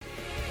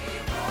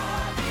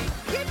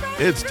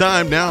It's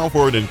time now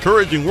for an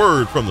encouraging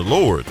word from the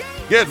Lord.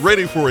 Get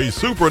ready for a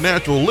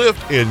supernatural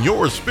lift in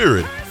your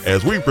spirit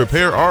as we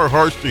prepare our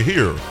hearts to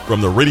hear from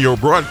the radio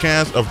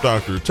broadcast of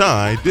Dr.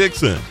 Ty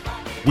Dixon.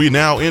 We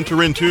now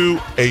enter into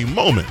a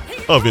moment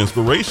of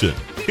inspiration.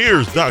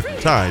 Here's Dr.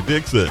 Ty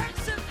Dixon.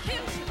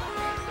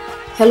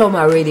 Hello,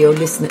 my radio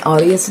listening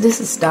audience. This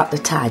is Dr.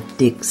 Ty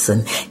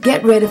Dixon.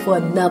 Get ready for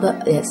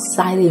another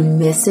exciting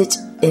message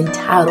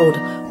entitled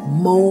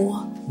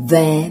More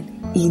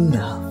Than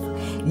Enough.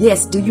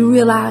 Yes, do you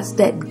realize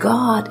that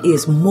God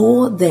is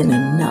more than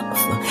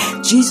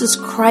enough? Jesus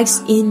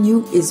Christ in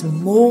you is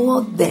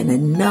more than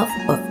enough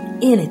of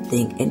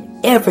anything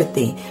and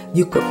everything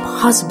you could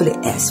possibly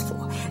ask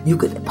for, you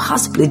could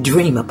possibly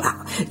dream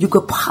about, you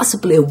could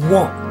possibly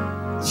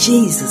want.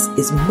 Jesus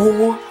is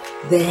more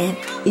than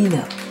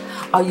enough.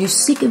 Are you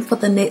seeking for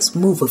the next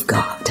move of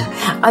God?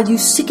 Are you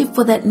seeking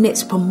for that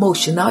next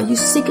promotion? Are you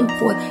seeking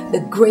for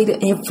the greater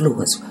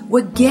influence?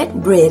 Well, get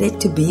ready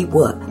to be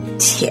what?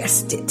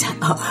 Tested.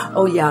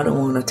 Oh, y'all don't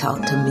want to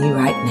talk to me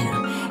right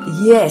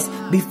now. Yes,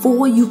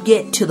 before you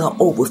get to the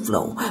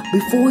overflow,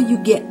 before you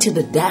get to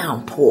the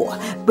downpour,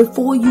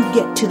 before you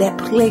get to that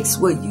place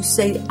where you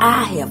say,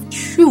 I have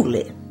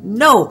truly,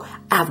 no,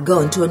 I've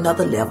gone to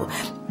another level.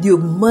 You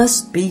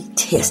must be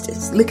tested.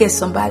 Look at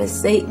somebody,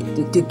 say,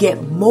 to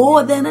get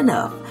more than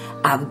enough,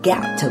 I've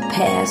got to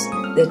pass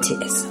the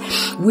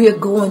test. We're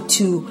going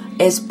to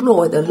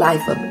explore the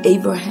life of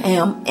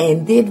Abraham,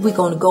 and then we're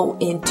going to go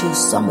into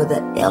some of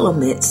the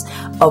elements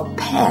of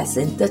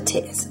passing the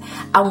test.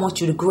 I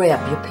want you to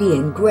grab your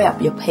pen,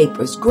 grab your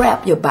papers,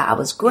 grab your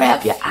Bibles,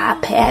 grab your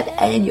iPad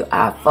and your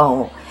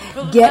iPhone.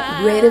 Get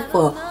ready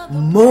for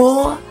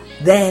more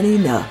than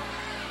enough.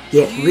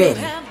 Get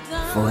ready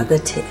for the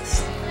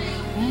test.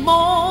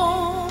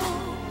 More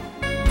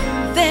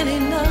than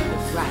enough.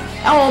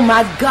 Oh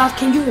my God,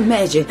 can you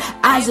imagine?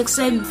 Isaac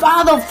said,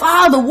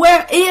 Father,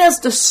 where is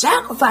the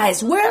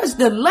sacrifice? Where is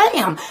the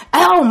lamb?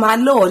 Oh my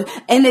Lord.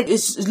 And it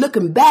is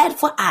looking bad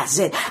for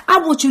Isaac. I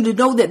want you to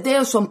know that there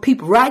are some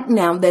people right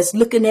now that's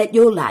looking at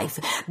your life.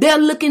 They're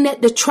looking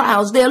at the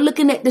trials. They're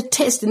looking at the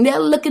testing. They're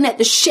looking at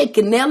the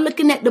shaking. They're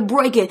looking at the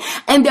breaking.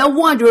 And they're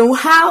wondering,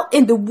 how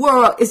in the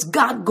world is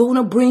God going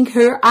to bring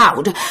her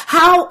out?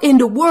 How in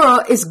the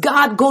world is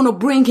God going to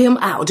bring him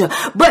out?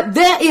 But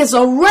there is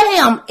a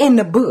ram in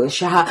the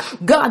bush.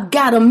 God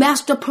got a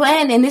master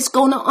plan, and it's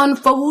going to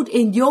unfold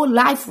in your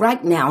life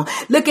right now.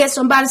 Look at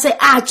somebody, say,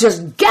 I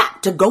just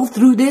got to go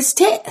through this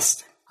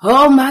test.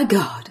 Oh my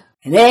God.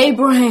 And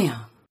Abraham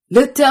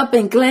looked up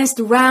and glanced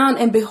around,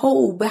 and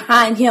behold,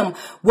 behind him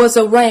was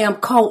a ram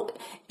caught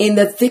in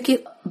the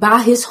thicket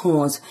by his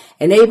horns.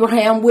 And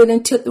Abraham went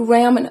and took the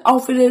ram and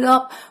offered it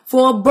up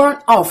for a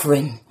burnt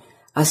offering,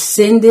 a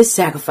sin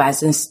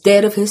sacrifice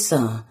instead of his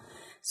son.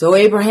 So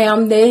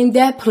Abraham named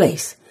that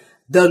place,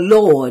 the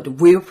Lord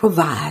will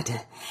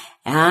provide.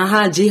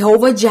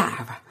 Jehovah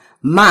Jireh,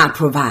 my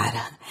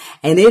provider.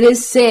 And it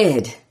is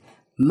said,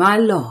 my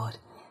Lord,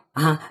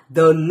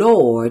 the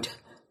Lord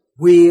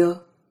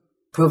will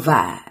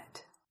provide.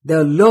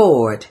 The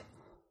Lord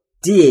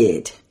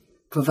did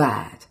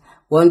provide.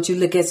 Why don't you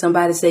look at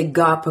somebody and say,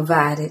 God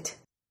provided.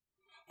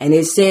 And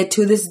it said,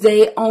 to this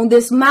day on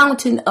this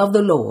mountain of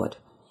the Lord,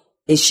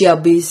 it shall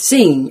be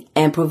seen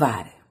and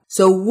provided.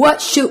 So what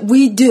should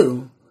we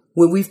do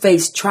when we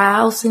face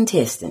trials and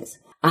testings?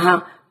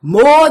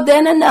 More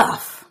than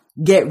enough.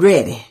 Get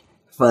ready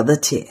for the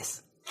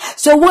test.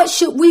 So what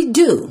should we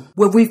do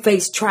when we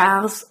face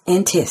trials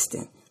and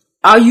testing?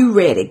 Are you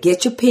ready?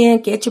 Get your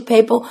pen, get your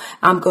paper.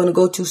 I'm going to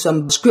go to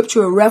some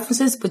scriptural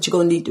references, but you're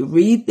going to need to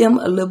read them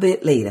a little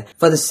bit later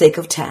for the sake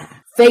of time.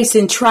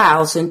 Facing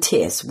trials and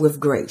tests with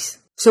grace.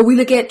 So we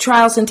look at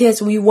trials and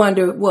tests and we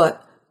wonder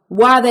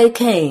why they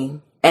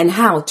came and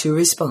how to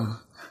respond.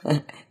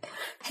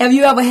 Have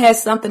you ever had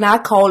something, I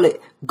call it,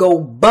 go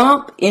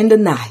bump in the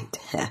night?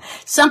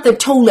 Something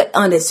totally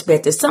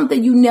unexpected,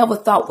 something you never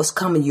thought was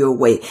coming your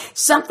way,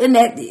 something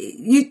that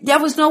there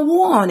was no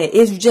warning.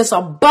 It's just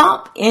a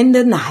bump in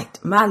the night,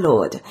 my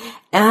Lord.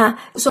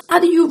 So how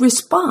do you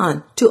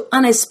respond to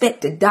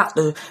unexpected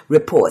doctor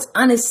reports,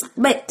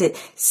 unexpected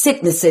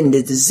sickness and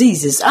the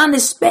diseases,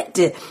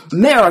 unexpected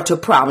marital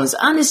problems,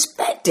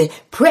 unexpected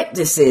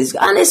pregnancies,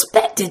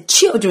 unexpected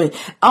children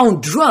on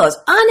drugs,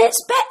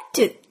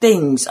 unexpected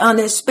things,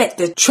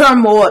 unexpected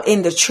turmoil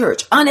in the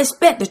church,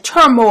 unexpected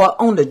turmoil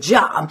on the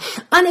job,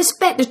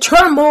 unexpected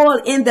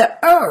turmoil in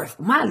the earth,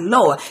 my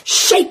Lord,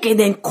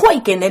 shaking and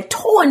quaking and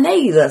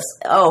tornadoes,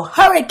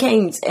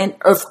 hurricanes and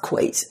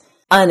earthquakes.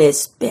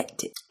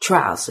 Unexpected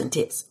trials and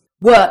tests.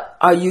 What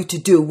are you to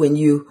do when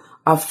you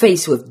are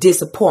faced with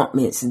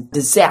disappointments,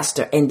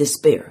 disaster, and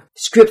despair?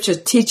 Scripture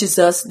teaches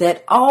us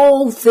that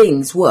all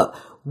things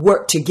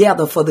work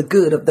together for the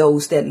good of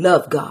those that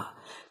love God,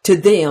 to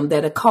them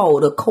that are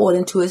called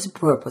according to his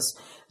purpose.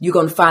 You're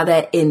going to find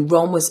that in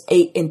Romans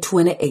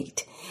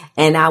 8:28.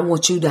 And I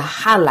want you to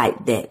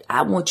highlight that.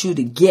 I want you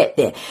to get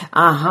that.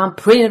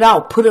 Print it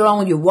out. Put it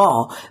on your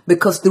wall.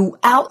 Because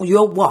throughout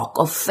your walk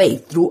of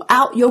faith,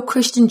 throughout your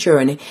Christian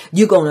journey,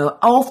 you're going to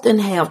often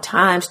have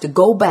times to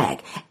go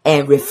back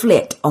and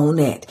reflect on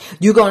that.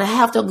 You're going to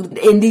have to,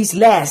 in these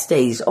last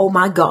days, oh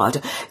my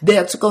God,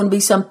 there's going to be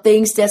some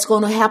things that's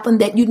going to happen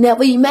that you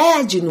never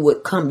imagined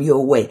would come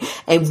your way.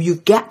 And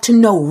you've got to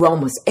know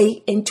Romans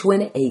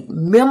 8:28.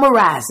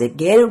 Memorize it.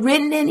 Get it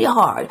written in your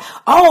heart.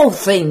 All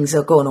things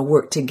are going to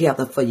work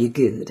together for your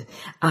good.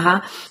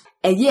 And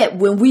yet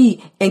when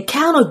we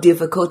encounter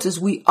difficulties,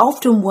 we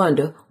often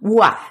wonder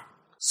why.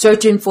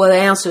 Searching for the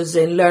answers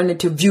and learning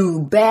to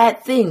view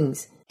bad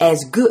things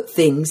as good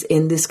things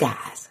in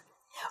disguise.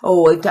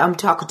 Oh, I'm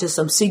talking to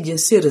some senior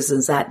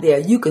citizens out there.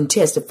 You can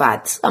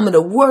testify some of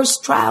the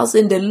worst trials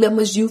and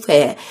dilemmas you've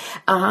had.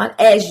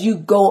 As you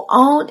go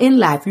on in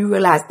life, you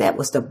realize that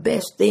was the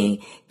best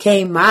thing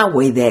came my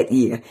way that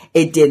year.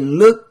 It didn't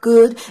look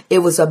good. It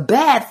was a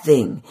bad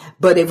thing,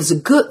 but it was a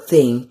good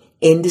thing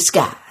in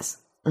disguise.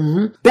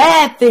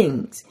 Bad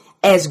things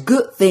as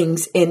good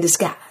things in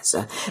disguise.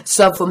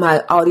 So for my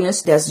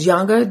audience that's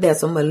younger,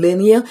 that's a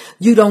millennial,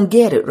 you don't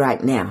get it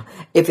right now.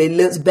 If it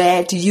looks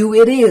bad to you,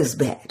 it is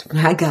bad.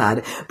 My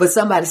God. But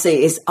somebody say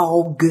it's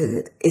all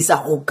good. It's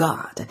all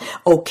God.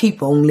 Oh,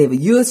 keep on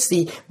living. You'll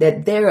see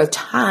that there are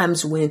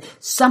times when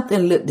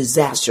something looks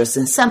disastrous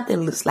and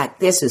something looks like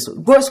this is the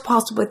worst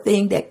possible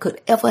thing that could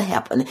ever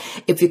happen.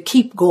 If you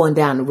keep going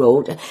down the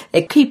road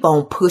and keep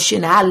on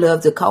pushing, I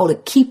love to call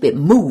it keep it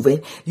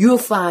moving, you'll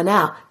find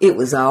out it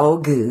was all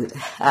good.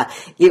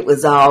 It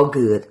was all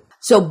good.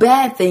 So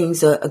bad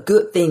things are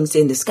good things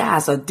in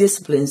disguise are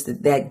disciplines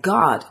that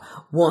God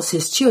wants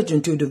his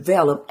children to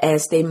develop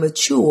as they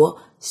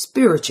mature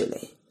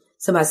spiritually.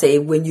 Somebody say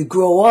when you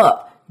grow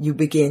up, you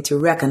begin to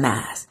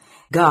recognize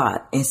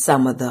God in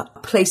some of the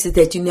places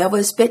that you never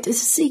expected to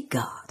see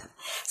God.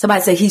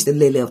 Somebody say he's the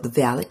lily of the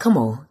valley. Come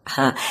on.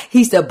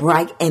 He's the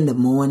bright and the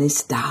morning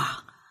star.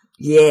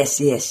 Yes,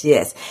 yes,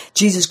 yes.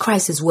 Jesus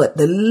Christ is what?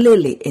 The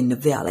lily in the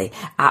valley.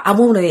 I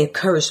want to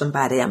encourage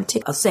somebody. I'm going to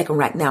take a second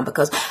right now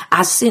because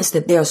I sense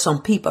that there are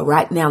some people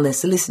right now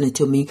that's listening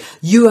to me.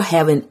 You're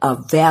having a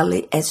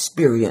valley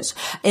experience.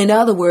 In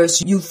other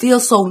words, you feel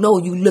so low,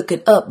 you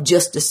looking up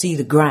just to see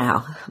the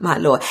ground. My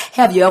Lord,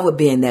 have you ever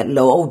been that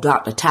low? Oh,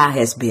 Dr. Ty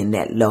has been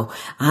that low.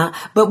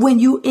 But when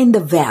you're in the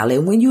valley,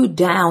 when you're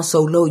down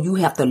so low, you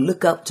have to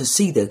look up to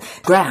see the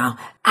ground.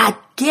 I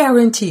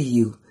guarantee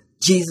you,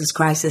 Jesus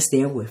Christ is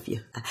there with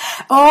you.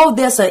 Oh,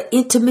 there's an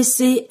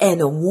intimacy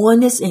and a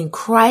oneness in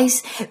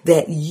Christ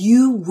that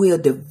you will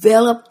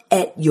develop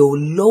at your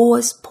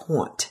lowest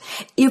point.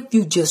 If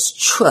you just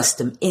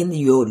trust him in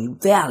your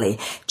valley,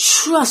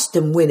 trust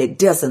him when it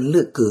doesn't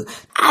look good.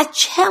 I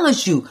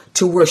challenge you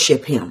to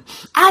worship him.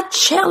 I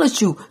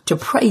challenge you to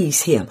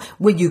praise him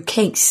when you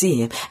can't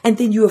see him. And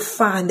then you'll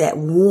find that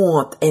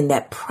warmth and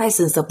that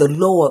presence of the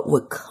Lord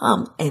will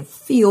come and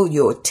fill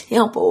your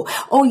temple.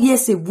 Oh,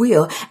 yes, it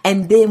will.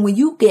 And then when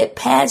you get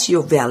past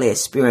your valley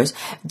experience,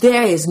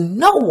 there is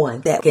no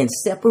one that can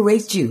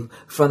separate you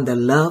from the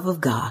love of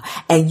God.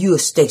 And you'll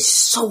stay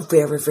so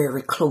very,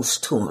 very close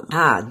to him.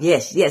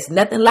 Yes, yes.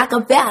 Nothing like a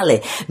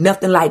valley.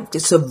 Nothing like to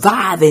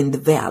survive in the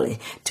valley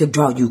to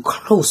draw you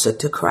closer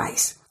to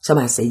Christ.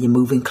 Somebody say you're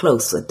moving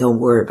closer. Don't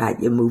worry about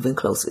it. You're moving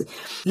closer.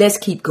 Let's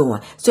keep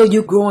going. So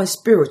you're growing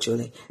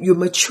spiritually. You're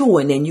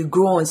maturing and you're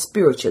growing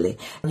spiritually.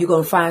 You're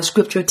going to find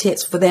scripture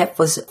text for that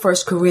for 1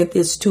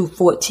 Corinthians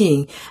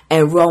 2:14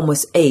 and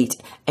Romans 8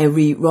 and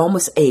read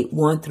Romans 8,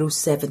 1 through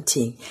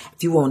 17.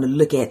 If you want to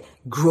look at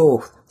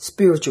growth,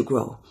 spiritual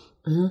growth.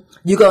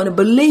 You're going to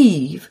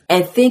believe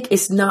and think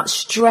it's not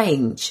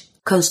strange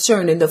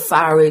concerning the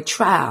fiery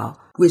trial,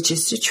 which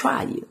is to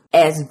try you,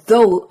 as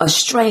though a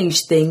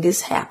strange thing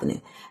is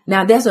happening.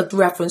 Now, there's a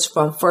reference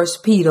from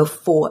 1 Peter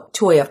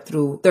 4:12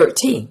 through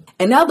 13.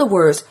 In other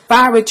words,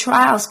 fiery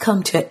trials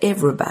come to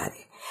everybody.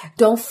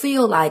 Don't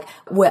feel like,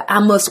 well, I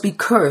must be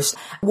cursed.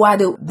 Why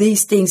do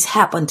these things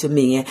happen to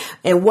me?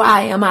 And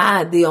why am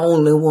I the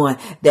only one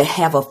that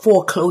have a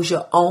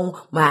foreclosure on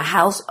my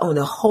house on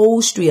the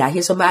whole street? I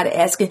hear somebody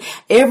asking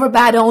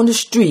everybody on the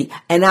street,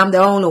 and I'm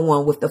the only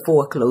one with the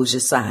foreclosure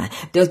sign.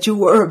 Don't you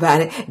worry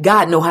about it.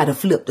 God know how to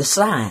flip the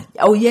sign.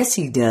 Oh, yes,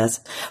 he does.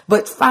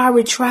 But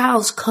fiery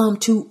trials come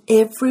to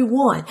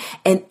everyone,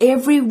 and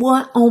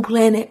everyone on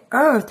planet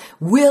Earth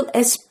will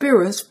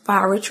experience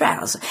fiery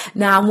trials.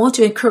 Now, I want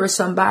to encourage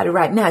somebody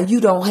right now,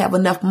 you don't have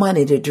enough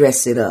money to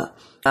dress it up.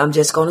 I'm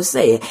just going to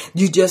say it.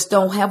 You just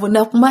don't have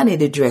enough money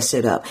to dress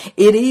it up.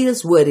 It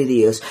is what it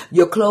is.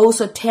 Your clothes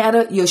are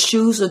tattered. Your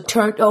shoes are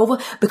turned over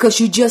because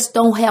you just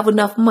don't have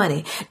enough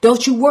money.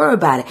 Don't you worry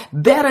about it.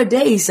 Better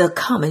days are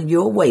coming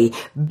your way.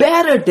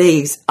 Better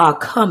days are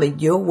coming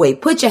your way.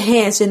 Put your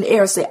hands in the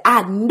air and say,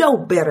 I know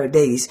better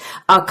days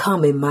are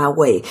coming my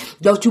way.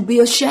 Don't you be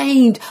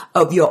ashamed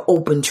of your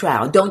open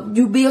trial. Don't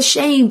you be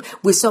ashamed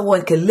when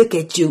someone can look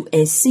at you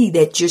and see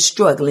that you're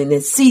struggling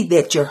and see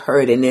that you're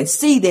hurting and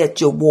see that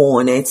you're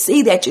worn and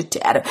see that you're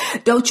tattered.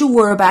 Don't you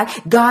worry about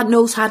it. God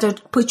knows how to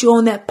put you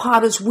on that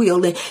potter's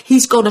wheel, and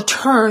he's going to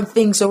turn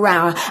things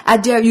around. I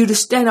dare you to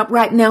stand up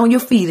right now on your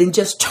feet and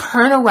just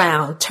turn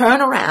around.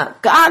 Turn around.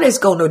 God is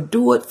going to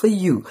do it for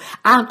you.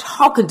 I'm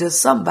talking to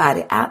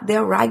somebody out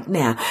there right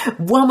now.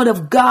 Woman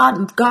of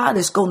God, God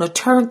is going to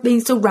turn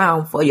things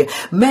around for you.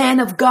 Man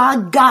of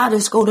God, God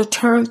is going to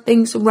turn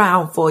things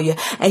around for you,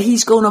 and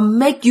he's going to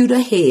make you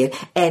the head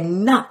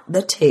and not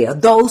the tail.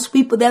 Those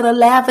people that are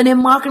laughing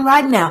and mocking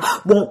right now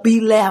won't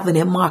be laughing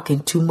and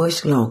mocking too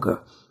much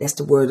longer. That's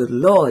the word of the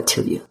Lord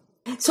to you.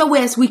 So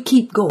as we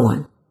keep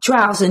going,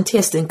 trials and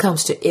testing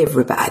comes to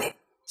everybody.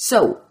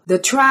 So the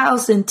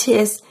trials and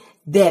tests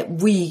that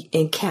we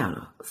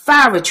encounter,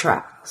 fiery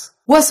trials.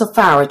 What's a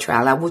fiery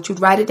trial? I want you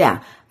to write it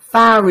down.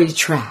 Fiery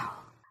trial.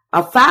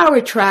 A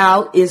fiery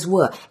trial is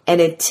what? An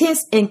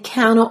intense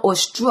encounter or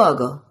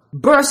struggle,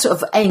 burst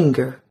of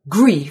anger,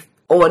 grief,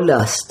 or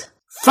lust.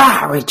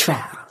 Fiery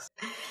trials.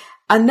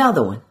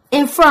 Another one,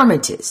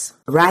 infirmities.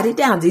 Write it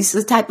down. These are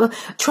the type of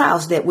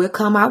trials that will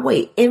come our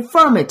way.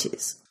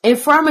 Infirmities.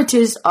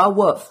 Infirmities are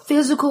what?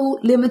 Physical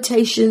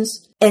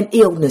limitations and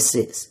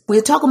illnesses.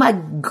 We're talking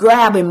about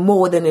grabbing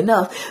more than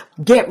enough.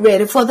 Get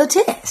ready for the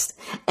test.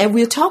 And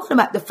we're talking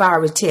about the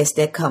fiery test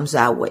that comes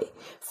our way.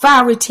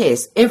 Fiery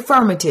test,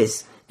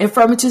 infirmities.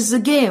 Infirmities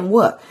again,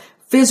 what?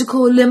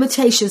 Physical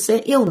limitations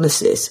and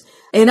illnesses.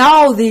 And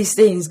all these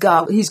things,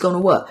 God, he's going to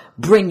what?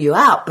 Bring you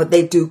out, but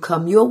they do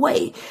come your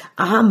way.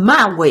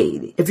 My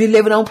way. If you're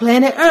living on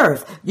planet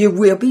Earth, you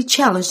will be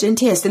challenged and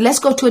tested. Let's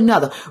go to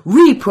another.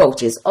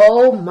 Reproaches.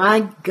 Oh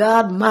my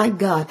God, my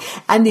God.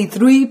 I need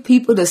 3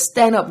 people to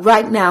stand up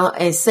right now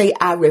and say,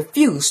 I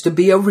refuse to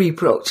be a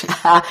reproach.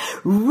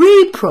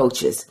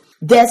 Reproaches.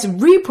 That's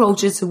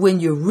reproaches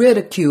when you're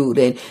ridiculed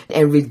and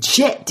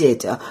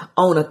rejected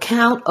on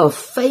account of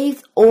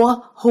faith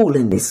or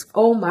holiness.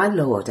 Oh my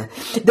Lord.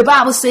 The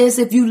Bible says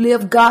if you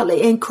live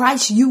godly in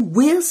Christ, you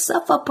will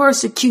suffer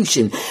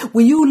persecution.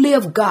 When you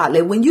live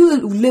godly, when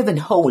you live in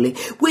holy,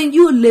 when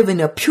you live in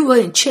a pure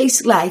and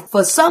chaste life,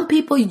 for some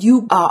people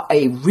you are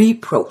a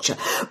reproach.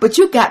 But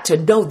you got to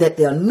know that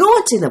the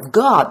anointing of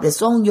God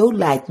that's on your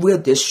life will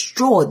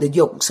destroy the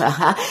yokes.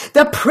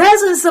 The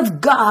presence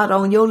of God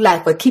on your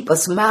life will keep a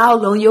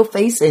smile on your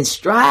face and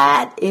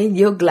stride in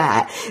your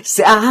glide.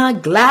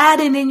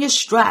 Gliding in your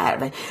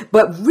stride.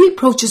 But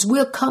reproaches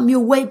will come your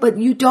way, but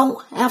you don't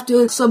have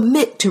to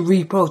submit to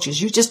reproaches.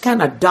 You just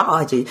kind of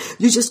dodge it.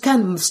 You just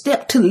kind of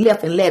step to the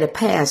left and let it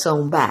pass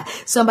on by.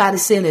 Somebody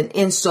send an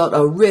insult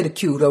or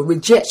ridicule or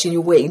rejection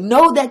your way.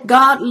 Know that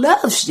God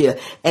loves you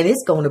and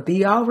it's going to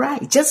be all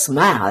right. Just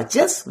smile.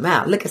 Just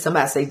smile. Look at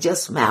somebody, say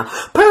just smile.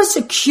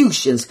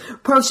 Persecutions,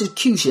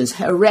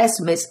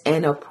 harassments,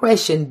 and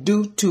oppression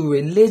due to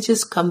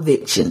religious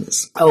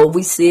convictions. Oh,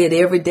 we see it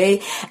every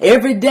day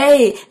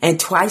and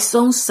twice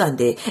on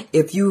Sunday.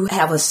 If you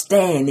have a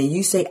stand and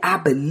you say, I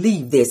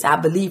believe this, I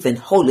believe in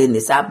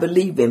holiness, I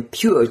believe in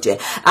purity,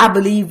 I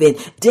believe in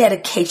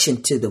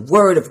dedication to the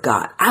word of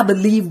God, I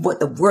believe what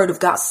the word of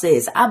God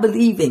says, I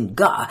believe in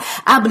God,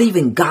 I believe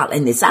in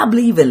godliness, I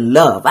believe in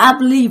love, I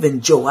believe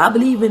in joy, I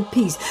believe in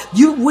peace,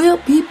 you will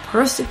be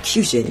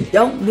persecution.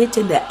 Don't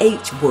mention the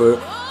H word,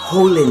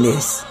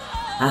 holiness.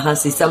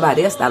 See,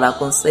 somebody else thought I was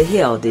going to say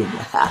hell, didn't you?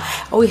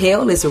 Oh,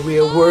 hell is a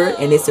real word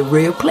and it's a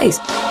real place.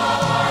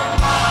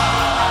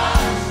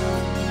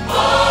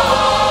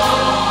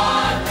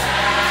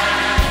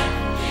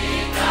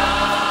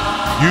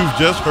 You've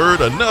just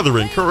heard another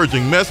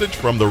encouraging message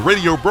from the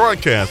radio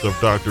broadcast of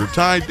Dr.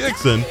 Ty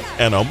Dixon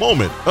and a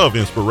moment of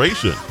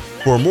inspiration.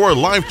 For more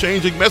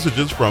life-changing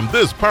messages from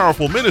this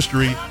powerful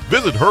ministry,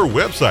 visit her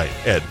website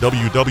at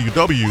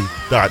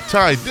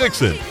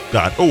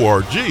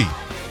www.tydixon.org.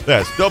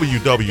 That's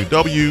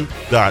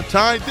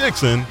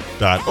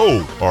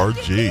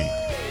www.tydixon.org.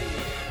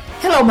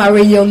 Hello, my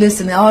radio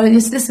listening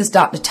audience. This is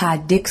Dr. Ty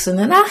Dixon,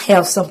 and I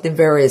have something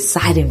very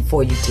exciting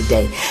for you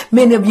today.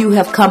 Many of you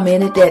have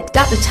commented that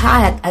Dr.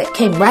 Ty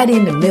came right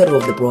in the middle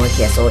of the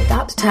broadcast, or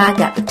Dr. Ty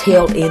got the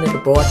tail end of the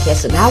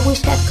broadcast, and I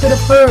wish I could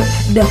have heard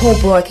the whole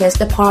broadcast.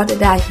 The part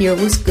that I hear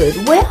was good.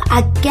 Well,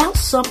 I got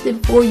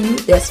something for you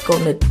that's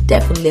going to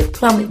definitely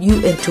plummet you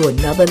into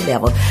another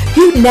level.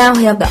 You now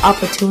have the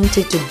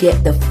opportunity to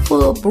get the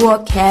full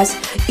broadcast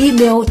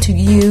emailed to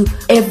you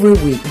every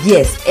week.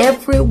 Yes,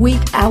 every week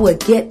I will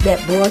get that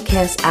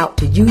broadcast out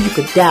to you. You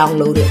can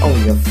download it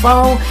on your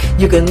phone.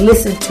 You can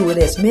listen to it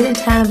as many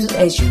times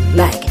as you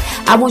like.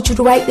 I want you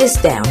to write this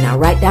down. Now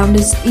write down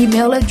this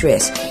email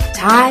address,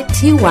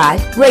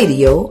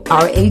 TyTYRadio,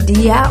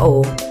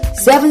 RADIO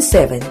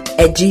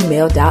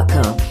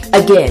 77@gmail.com.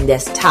 Again,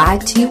 that's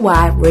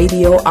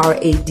TyTYRadio,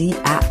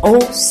 RADIO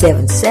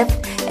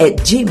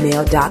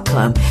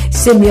 77@gmail.com.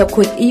 Send me a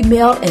quick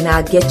email and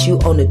I'll get you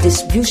on the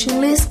distribution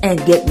list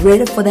and get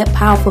ready for that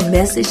powerful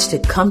message to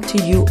come to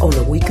you on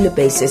a weekly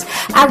basis.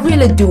 I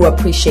really do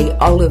appreciate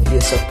all of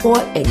your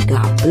support and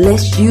God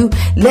bless you.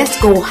 Let's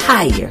go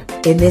higher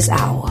in this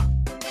hour.